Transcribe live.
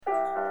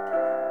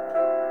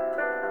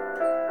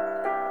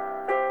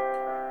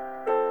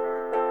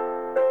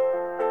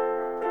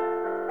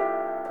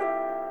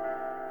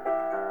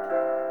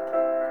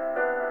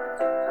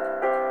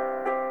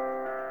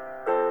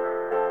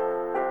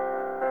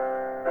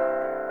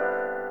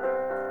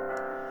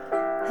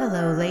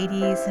Hello,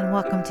 ladies, and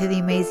welcome to the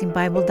Amazing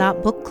Bible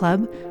Book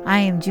Club. I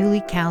am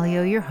Julie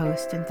Callio, your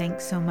host, and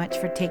thanks so much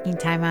for taking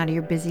time out of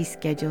your busy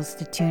schedules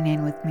to tune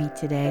in with me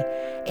today.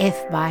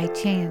 If by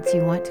chance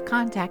you want to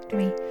contact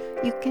me,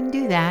 you can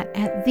do that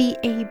at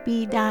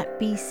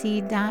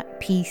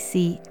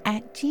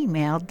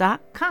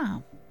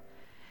vab.bc.pc@gmail.com.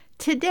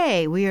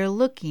 Today, we are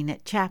looking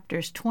at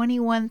chapters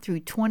 21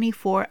 through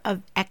 24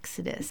 of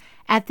Exodus.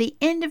 At the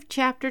end of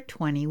chapter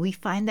 20, we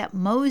find that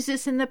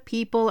Moses and the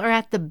people are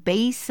at the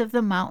base of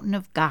the mountain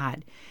of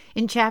God.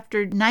 In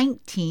chapter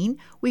 19,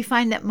 we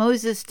find that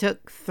Moses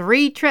took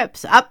 3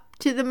 trips up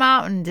to the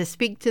mountain to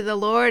speak to the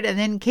Lord and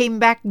then came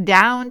back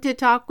down to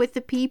talk with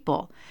the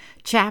people.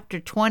 Chapter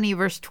 20,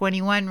 verse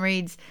 21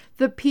 reads,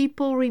 "The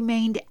people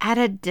remained at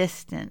a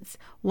distance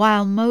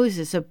while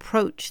Moses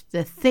approached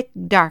the thick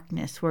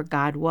darkness where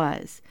God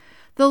was.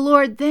 The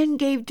Lord then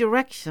gave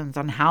directions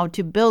on how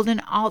to build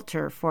an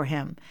altar for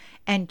him."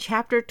 And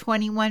chapter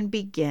 21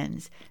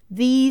 begins,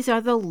 "These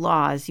are the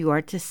laws you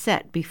are to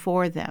set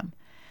before them."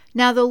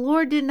 Now, the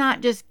Lord did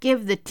not just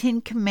give the 10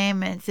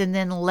 Commandments and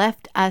then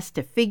left us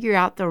to figure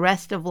out the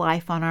rest of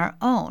life on our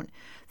own.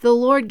 The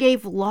Lord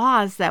gave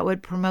laws that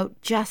would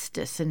promote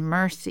justice and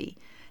mercy.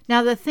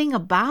 Now, the thing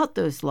about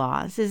those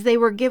laws is they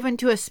were given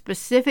to a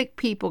specific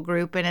people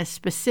group in a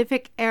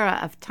specific era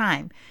of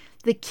time.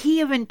 The key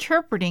of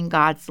interpreting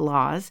God's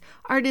laws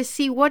are to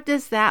see what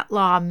does that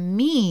law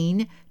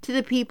mean to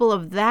the people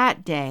of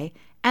that day,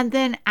 and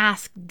then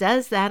ask,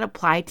 does that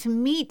apply to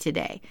me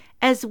today?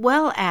 As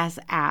well as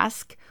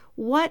ask,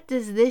 what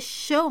does this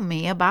show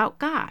me about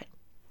God?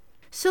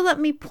 So let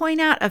me point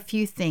out a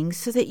few things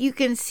so that you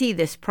can see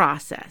this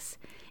process.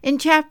 In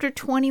chapter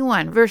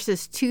 21,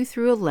 verses 2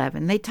 through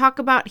 11, they talk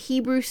about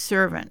Hebrew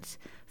servants.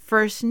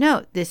 First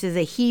note, this is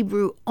a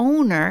Hebrew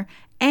owner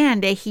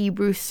and a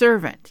Hebrew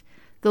servant.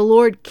 The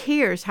Lord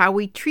cares how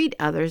we treat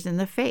others in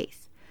the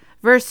faith.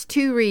 Verse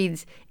 2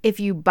 reads, "If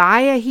you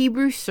buy a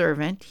Hebrew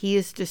servant, he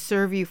is to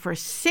serve you for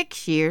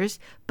 6 years,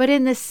 but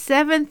in the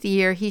 7th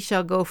year he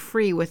shall go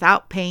free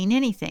without paying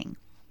anything."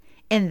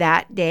 In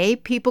that day,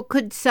 people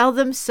could sell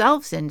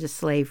themselves into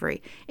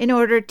slavery in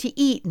order to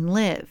eat and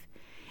live.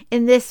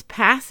 In this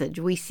passage,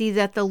 we see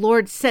that the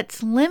Lord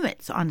sets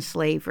limits on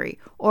slavery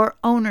or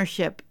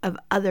ownership of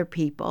other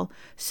people,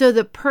 so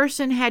the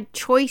person had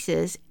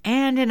choices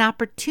and an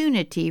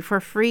opportunity for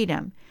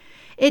freedom.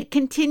 It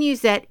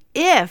continues that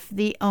if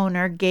the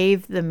owner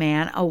gave the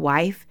man a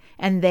wife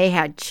and they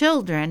had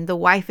children, the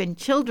wife and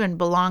children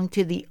belonged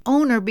to the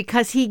owner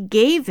because he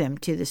gave them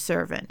to the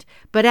servant.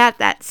 But at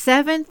that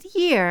 7th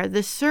year,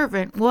 the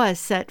servant was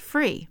set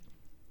free.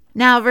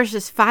 Now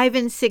verses 5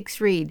 and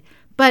 6 read,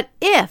 "But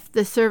if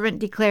the servant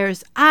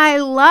declares, 'I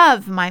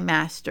love my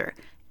master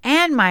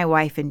and my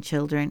wife and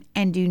children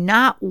and do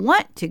not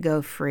want to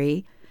go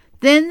free,'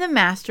 then the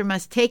master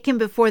must take him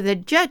before the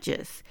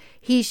judges.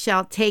 He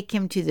shall take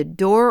him to the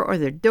door or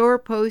the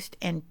doorpost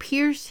and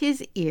pierce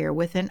his ear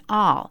with an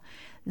awl.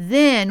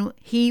 Then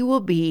he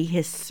will be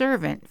his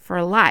servant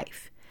for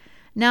life."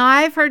 Now,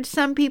 I've heard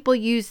some people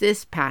use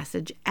this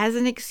passage as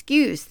an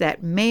excuse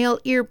that male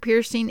ear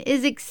piercing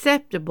is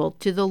acceptable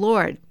to the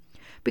Lord,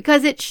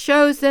 because it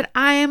shows that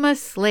I am a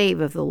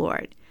slave of the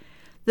Lord.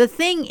 The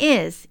thing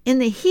is, in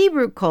the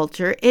Hebrew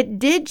culture, it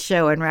did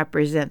show and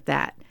represent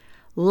that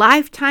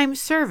lifetime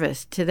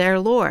service to their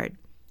Lord.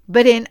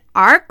 But in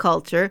our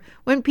culture,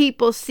 when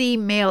people see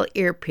male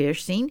ear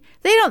piercing,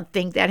 they don't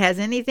think that has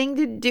anything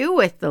to do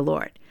with the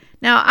Lord.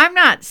 Now, I'm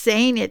not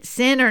saying it's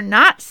sin or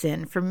not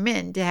sin for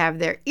men to have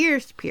their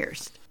ears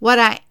pierced. What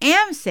I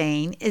am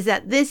saying is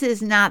that this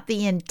is not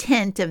the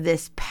intent of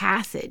this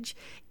passage.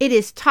 It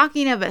is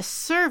talking of a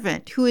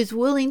servant who is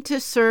willing to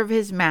serve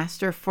his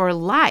master for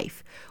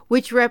life,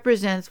 which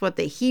represents what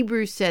the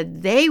Hebrews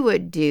said they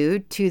would do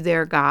to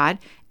their God.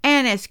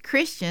 And as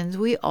Christians,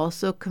 we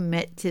also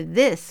commit to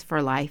this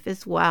for life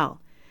as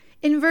well.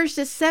 In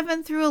verses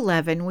 7 through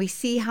 11, we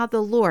see how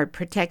the Lord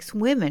protects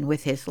women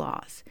with his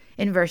laws.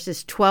 In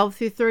verses 12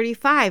 through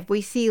 35,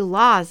 we see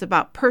laws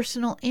about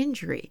personal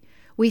injury.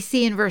 We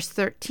see in verse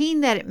 13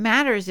 that it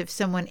matters if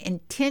someone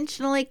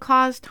intentionally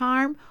caused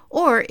harm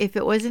or if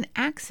it was an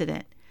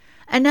accident.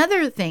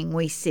 Another thing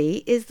we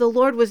see is the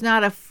Lord was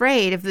not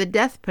afraid of the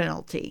death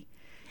penalty.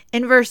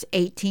 In verse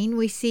 18,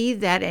 we see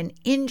that an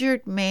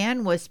injured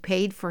man was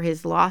paid for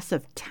his loss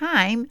of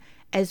time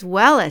as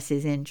well as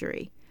his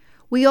injury.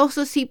 We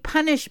also see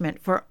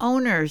punishment for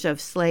owners of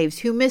slaves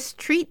who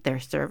mistreat their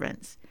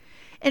servants.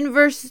 In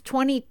verse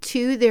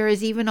 22, there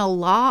is even a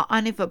law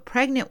on if a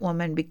pregnant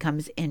woman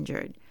becomes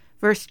injured.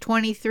 Verse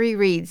 23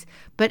 reads,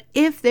 "But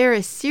if there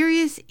is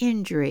serious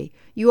injury,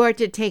 you are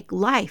to take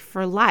life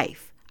for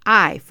life,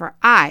 eye for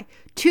eye,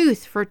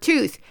 tooth for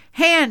tooth,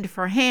 hand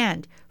for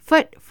hand,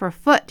 foot for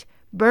foot,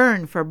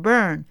 burn for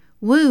burn,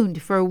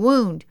 wound for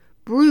wound,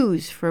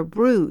 bruise for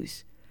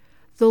bruise."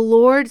 The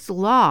Lord's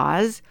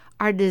laws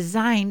are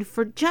designed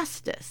for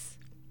justice.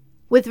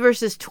 With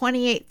verses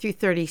 28 through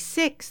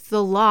 36,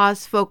 the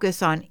laws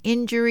focus on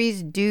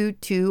injuries due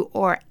to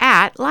or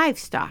at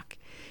livestock.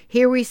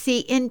 Here we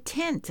see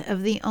intent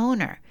of the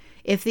owner.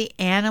 If the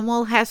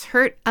animal has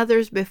hurt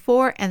others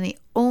before and the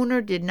owner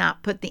did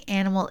not put the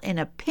animal in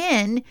a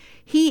pen,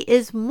 he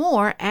is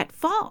more at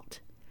fault.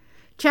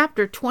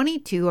 Chapter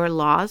 22 are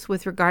laws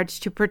with regards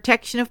to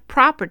protection of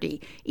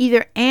property,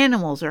 either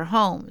animals or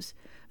homes.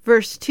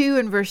 Verse 2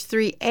 and verse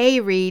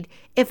 3a read,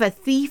 "If a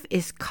thief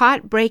is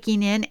caught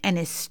breaking in and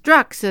is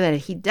struck so that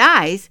he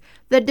dies,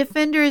 the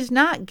defender is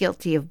not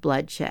guilty of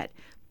bloodshed.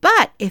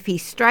 But if he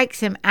strikes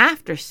him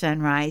after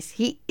sunrise,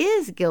 he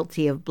is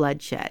guilty of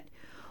bloodshed."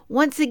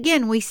 Once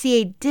again, we see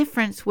a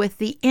difference with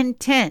the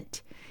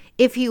intent.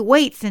 If he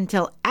waits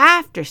until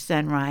after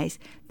sunrise,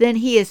 then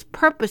he is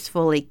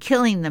purposefully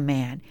killing the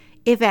man.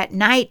 If at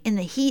night in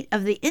the heat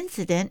of the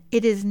incident,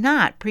 it is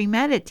not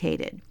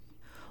premeditated.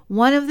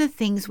 One of the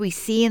things we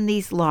see in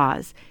these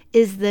laws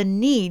is the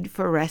need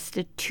for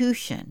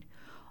restitution.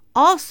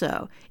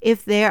 Also,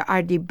 if there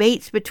are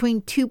debates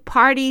between two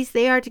parties,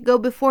 they are to go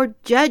before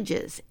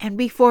judges and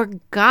before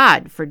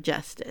God for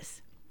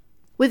justice.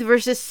 With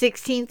verses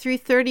 16 through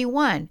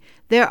 31,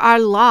 there are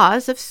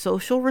laws of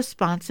social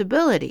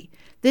responsibility.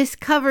 This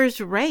covers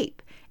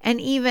rape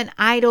and even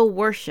idol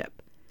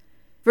worship.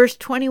 Verse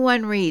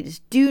 21 reads,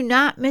 "Do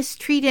not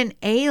mistreat an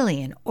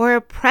alien or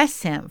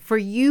oppress him, for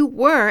you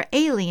were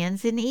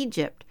aliens in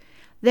Egypt."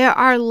 There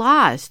are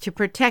laws to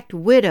protect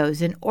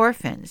widows and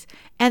orphans,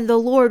 and the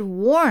Lord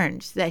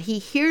warns that he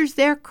hears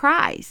their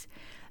cries.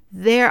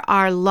 There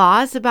are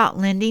laws about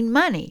lending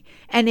money,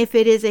 and if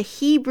it is a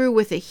Hebrew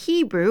with a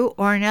Hebrew,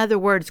 or in other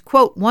words,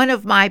 quote, "one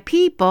of my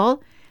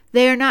people,"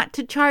 they are not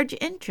to charge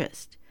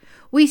interest.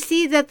 We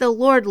see that the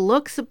Lord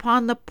looks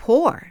upon the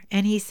poor,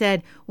 and he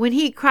said, "When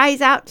he cries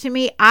out to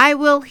me, I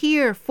will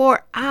hear,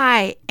 for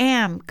I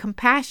am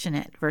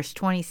compassionate." Verse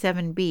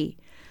 27b.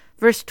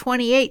 Verse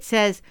 28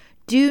 says,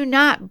 "Do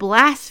not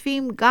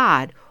blaspheme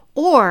God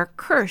or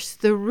curse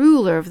the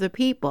ruler of the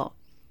people."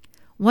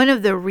 One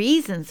of the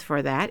reasons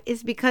for that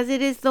is because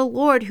it is the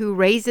Lord who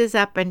raises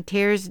up and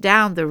tears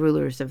down the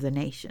rulers of the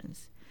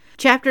nations.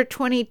 Chapter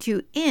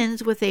 22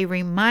 ends with a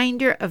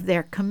reminder of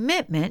their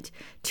commitment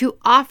to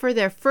offer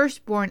their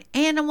firstborn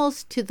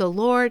animals to the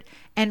Lord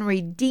and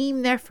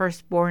redeem their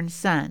firstborn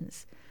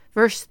sons.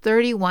 Verse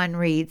 31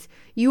 reads,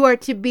 "You are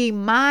to be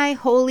my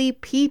holy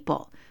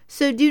people,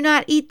 so do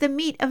not eat the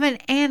meat of an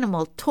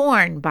animal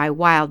torn by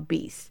wild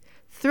beasts.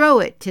 Throw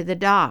it to the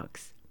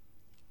dogs."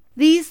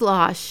 These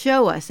laws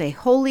show us a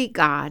holy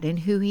God and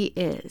who he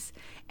is,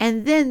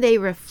 and then they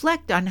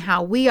reflect on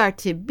how we are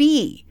to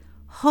be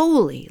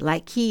holy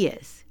like he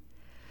is.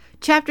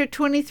 Chapter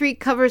 23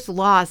 covers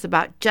laws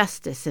about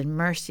justice and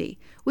mercy.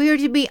 We are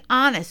to be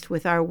honest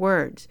with our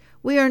words.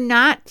 We are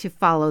not to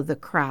follow the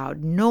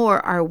crowd, nor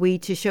are we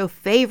to show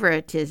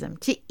favoritism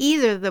to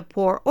either the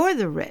poor or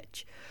the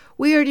rich.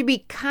 We are to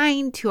be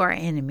kind to our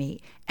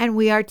enemy, and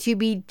we are to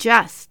be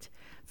just.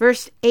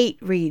 Verse 8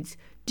 reads,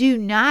 "Do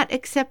not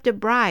accept a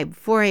bribe,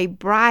 for a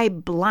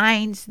bribe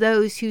blinds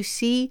those who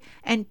see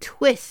and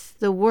twists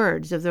the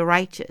words of the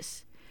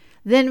righteous."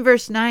 Then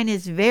verse 9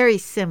 is very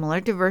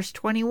similar to verse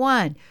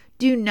 21.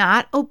 "Do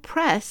not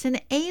oppress an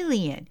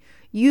alien.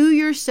 You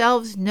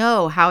yourselves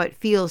know how it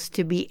feels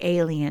to be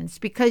aliens,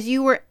 because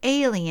you were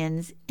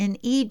aliens in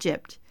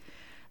Egypt."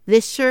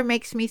 This sure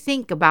makes me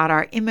think about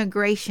our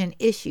immigration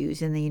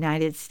issues in the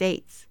United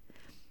States.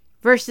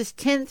 Verses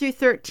 10 through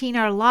 13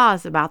 are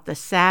laws about the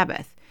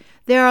Sabbath.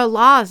 There are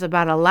laws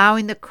about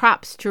allowing the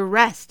crops to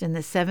rest in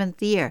the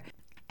seventh year,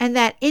 and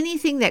that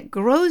anything that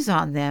grows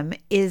on them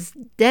is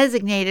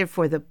designated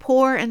for the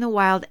poor and the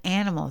wild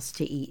animals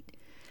to eat.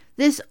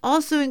 This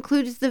also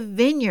includes the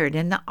vineyard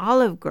and the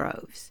olive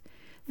groves.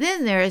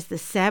 Then there is the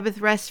Sabbath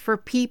rest for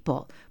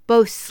people,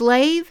 both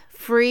slave,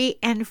 free,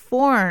 and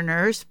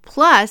foreigners,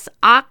 plus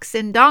ox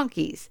and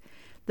donkeys.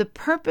 The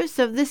purpose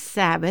of the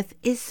Sabbath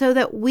is so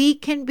that we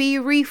can be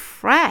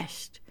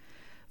refreshed.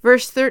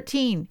 Verse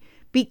 13,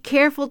 "Be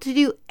careful to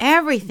do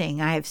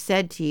everything I have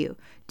said to you.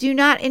 Do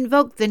not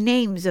invoke the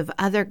names of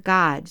other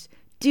gods.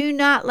 Do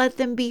not let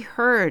them be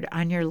heard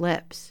on your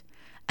lips."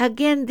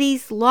 Again,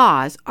 these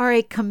laws are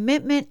a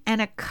commitment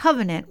and a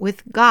covenant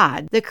with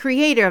God, the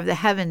creator of the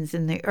heavens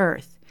and the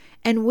earth.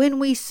 And when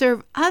we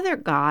serve other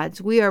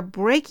gods, we are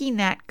breaking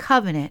that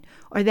covenant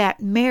or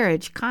that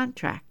marriage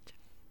contract.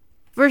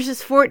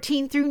 Verses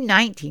 14 through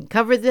 19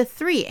 cover the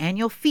 3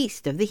 annual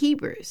feasts of the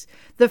Hebrews.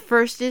 The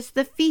first is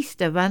the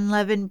Feast of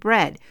Unleavened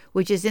Bread,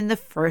 which is in the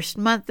first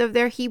month of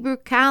their Hebrew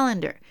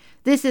calendar.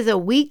 This is a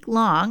week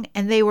long,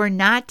 and they were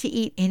not to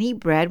eat any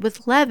bread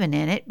with leaven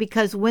in it,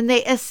 because when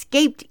they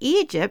escaped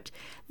Egypt,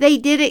 they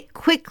did it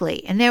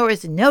quickly, and there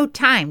was no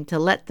time to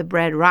let the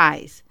bread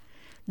rise.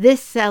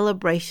 This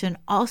celebration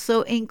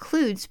also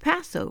includes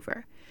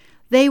Passover.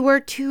 They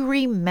were to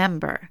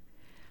remember.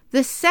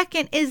 The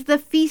second is the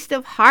Feast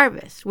of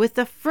Harvest, with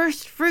the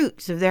first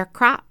fruits of their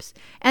crops.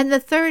 And the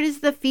third is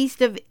the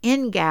Feast of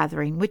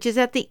Ingathering, which is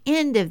at the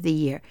end of the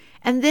year,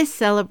 and this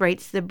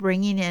celebrates the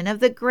bringing in of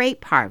the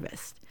grape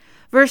harvest.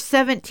 Verse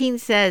 17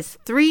 says,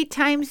 3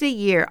 times a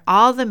year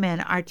all the men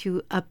are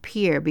to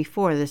appear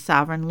before the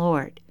sovereign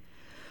Lord.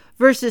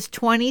 Verses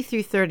 20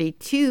 through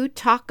 32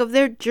 talk of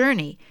their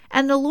journey,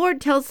 and the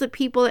Lord tells the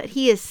people that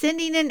he is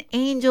sending an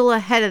angel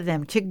ahead of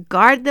them to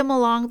guard them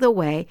along the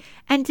way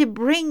and to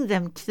bring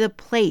them to the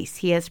place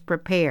he has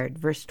prepared.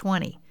 Verse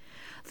 20.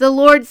 The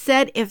Lord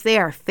said if they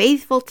are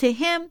faithful to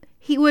him,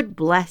 he would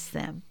bless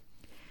them.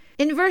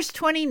 In verse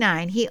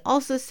 29, he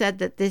also said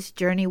that this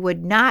journey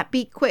would not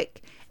be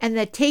quick and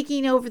that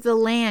taking over the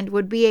land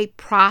would be a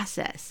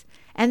process.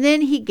 And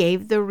then he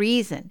gave the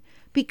reason.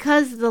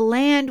 Because the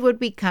land would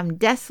become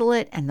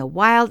desolate and the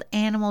wild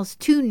animals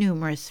too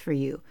numerous for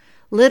you.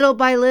 Little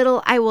by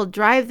little I will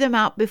drive them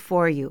out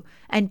before you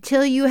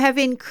until you have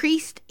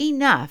increased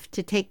enough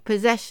to take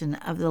possession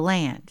of the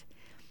land.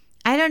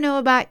 I don't know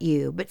about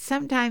you, but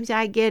sometimes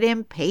I get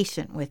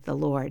impatient with the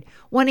Lord,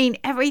 wanting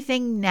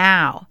everything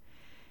now.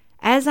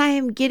 As I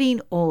am getting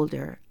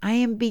older, I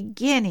am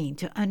beginning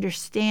to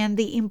understand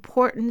the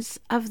importance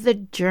of the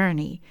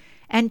journey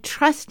and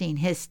trusting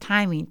his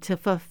timing to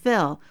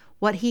fulfill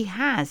what he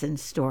has in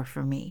store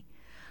for me.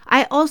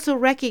 I also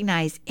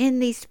recognize in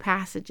these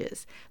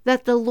passages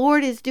that the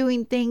Lord is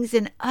doing things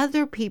in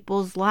other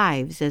people's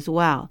lives as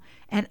well,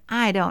 and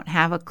I don't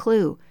have a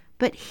clue,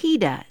 but he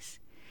does.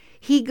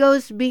 He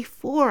goes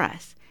before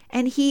us,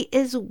 and he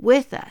is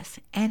with us,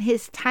 and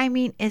his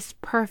timing is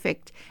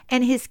perfect,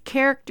 and his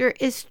character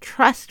is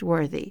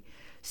trustworthy,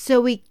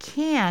 so we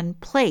can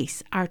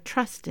place our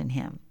trust in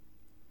him.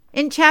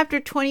 In chapter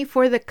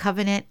 24, the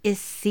covenant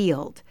is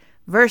sealed.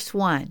 Verse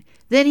 1,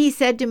 Then he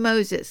said to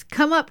Moses,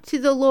 Come up to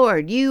the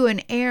Lord, you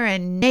and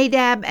Aaron,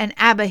 Nadab and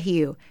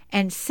Abihu,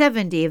 and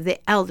 70 of the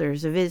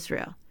elders of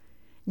Israel.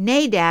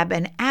 Nadab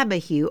and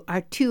Abihu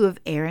are 2 of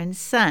Aaron's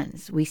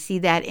sons. We see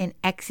that in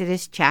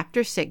Exodus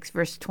chapter 6,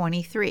 verse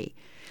 23.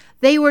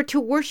 They were to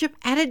worship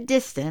at a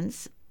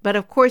distance, but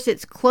of course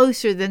it's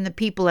closer than the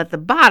people at the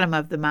bottom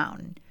of the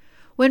mountain.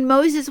 When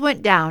Moses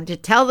went down to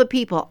tell the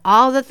people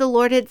all that the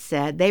Lord had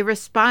said, they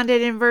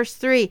responded in verse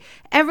 3,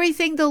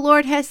 Everything the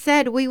Lord has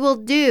said we will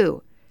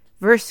do.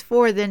 Verse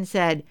 4 then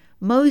said,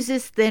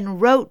 Moses then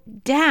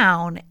wrote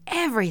down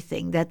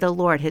everything that the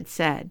Lord had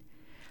said.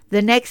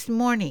 The next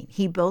morning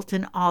he built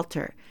an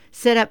altar,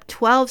 set up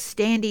 12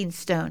 standing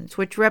stones,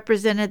 which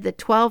represented the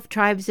 12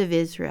 tribes of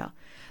Israel.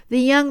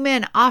 The young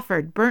men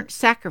offered burnt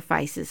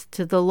sacrifices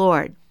to the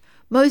Lord.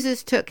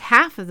 Moses took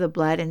half of the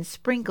blood and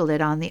sprinkled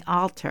it on the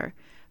altar.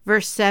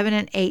 Verse 7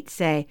 and 8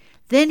 say,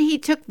 Then he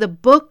took the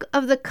book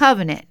of the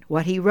covenant,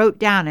 what he wrote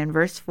down in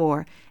verse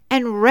 4,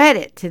 and read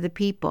it to the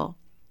people.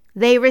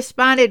 They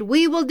responded,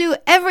 We will do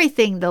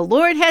everything the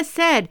Lord has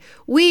said.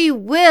 We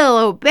will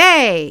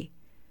obey.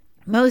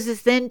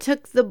 Moses then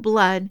took the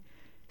blood,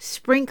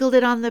 sprinkled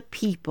it on the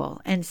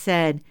people, and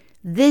said,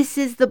 This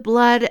is the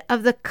blood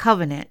of the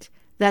covenant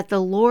that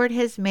the Lord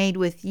has made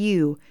with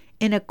you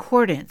in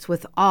accordance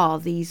with all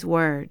these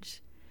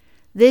words.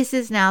 This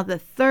is now the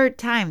 3rd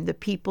time the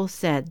people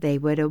said they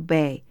would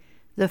obey.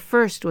 The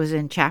first was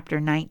in chapter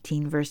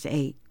 19, verse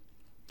 8.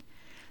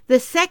 The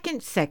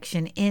second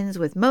section ends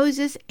with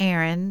Moses,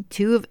 Aaron,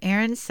 2 of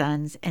Aaron's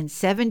sons, and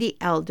 70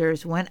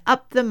 elders went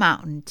up the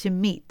mountain to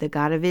meet the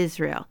God of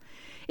Israel.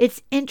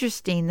 It's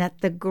interesting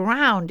that the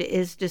ground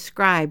is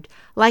described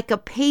like a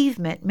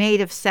pavement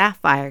made of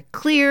sapphire,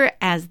 clear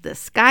as the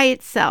sky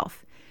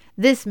itself.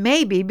 This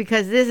may be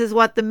because this is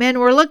what the men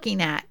were looking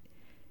at.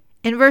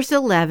 In verse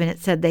 11, it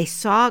said they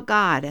saw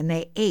God and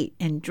they ate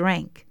and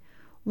drank.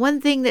 One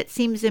thing that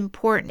seems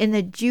important in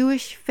the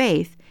Jewish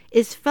faith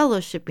is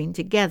fellowshipping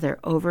together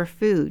over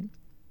food.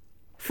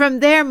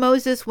 From there,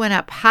 Moses went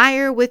up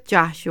higher with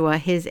Joshua,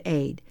 his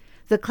aide.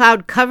 The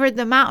cloud covered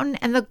the mountain,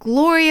 and the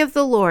glory of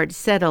the Lord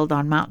settled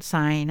on Mount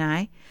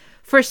Sinai.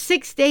 For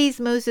 6 days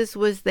Moses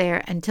was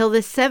there, until the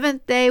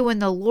 7th day when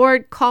the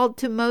Lord called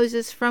to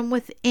Moses from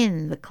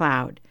within the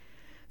cloud.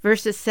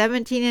 Verses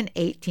 17 and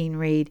 18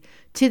 read,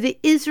 To the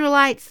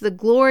Israelites the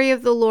glory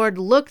of the Lord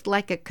looked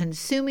like a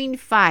consuming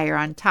fire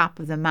on top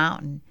of the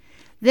mountain.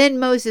 Then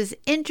Moses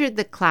entered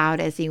the cloud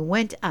as he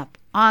went up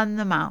on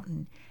the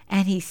mountain,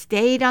 and he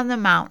stayed on the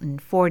mountain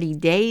 40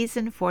 days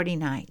and 40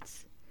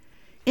 nights.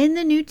 In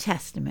the New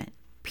Testament,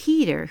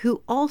 Peter,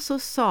 who also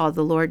saw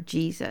the Lord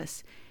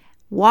Jesus,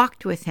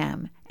 walked with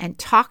him and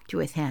talked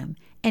with him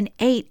and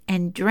ate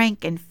and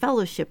drank and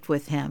fellowshiped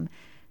with him.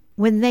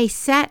 When they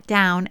sat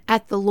down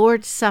at the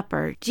Lord's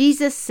Supper,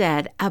 Jesus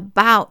said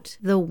about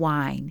the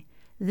wine,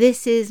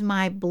 This is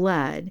my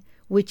blood,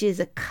 which is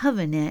a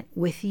covenant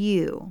with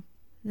you.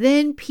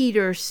 Then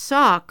Peter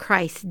saw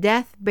Christ's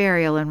death,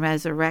 burial, and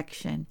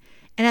resurrection.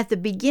 And at the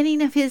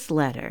beginning of his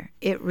letter,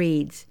 it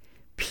reads,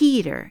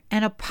 Peter,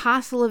 an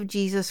apostle of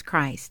Jesus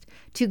Christ,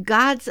 to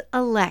God's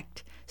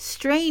elect,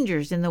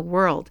 strangers in the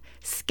world,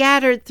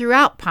 scattered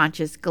throughout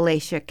Pontus,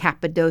 Galatia,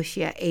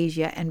 Cappadocia,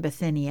 Asia, and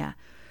Bithynia,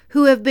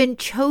 who have been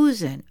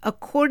chosen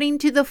according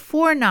to the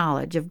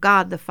foreknowledge of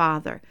God the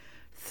Father,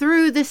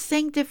 through the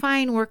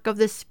sanctifying work of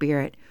the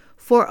Spirit,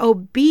 for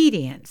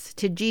obedience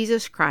to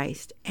Jesus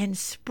Christ and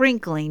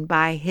sprinkling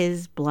by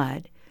his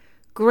blood.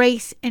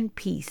 Grace and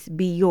peace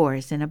be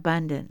yours in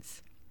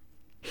abundance.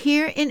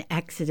 Here in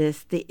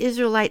Exodus, the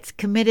Israelites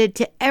committed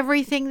to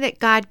everything that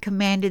God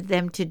commanded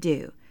them to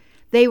do.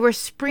 They were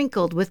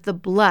sprinkled with the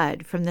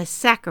blood from the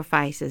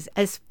sacrifices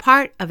as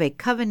part of a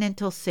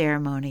covenantal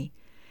ceremony.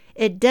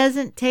 It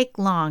doesn't take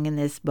long in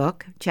this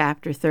book,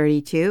 chapter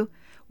 32,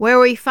 where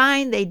we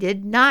find they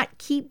did not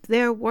keep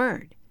their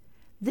word.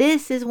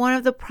 This is one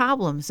of the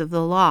problems of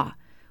the law.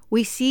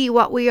 We see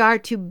what we are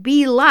to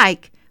be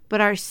like, but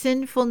our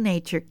sinful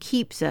nature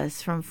keeps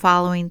us from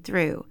following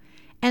through.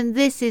 And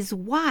this is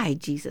why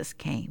Jesus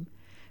came.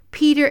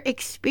 Peter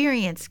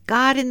experienced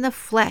God in the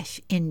flesh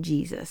in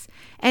Jesus,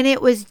 and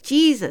it was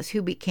Jesus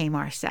who became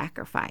our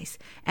sacrifice.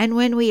 And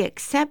when we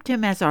accept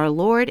him as our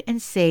Lord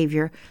and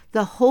Savior,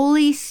 the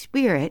Holy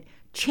Spirit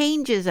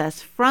changes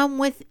us from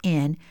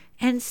within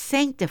and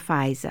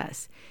sanctifies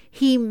us.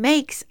 He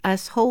makes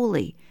us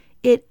holy.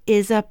 It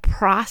is a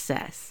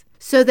process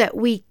so that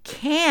we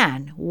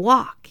can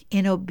walk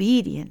in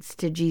obedience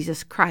to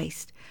Jesus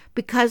Christ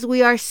because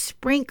we are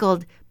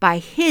sprinkled by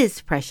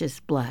his precious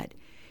blood,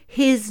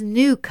 his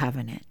new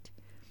covenant.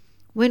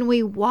 When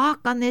we walk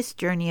on this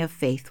journey of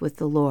faith with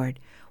the Lord,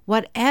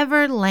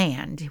 whatever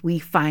land we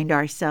find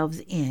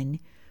ourselves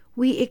in,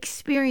 we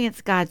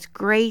experience God's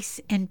grace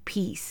and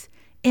peace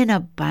in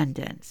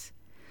abundance.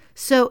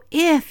 So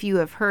if you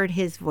have heard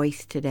his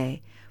voice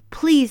today,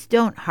 please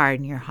don't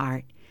harden your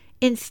heart.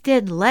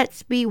 Instead,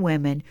 let's be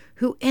women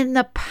who, in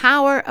the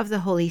power of the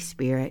Holy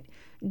Spirit,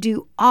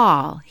 do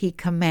all he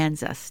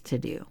commands us to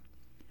do.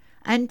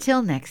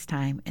 Until next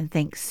time, and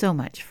thanks so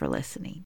much for listening.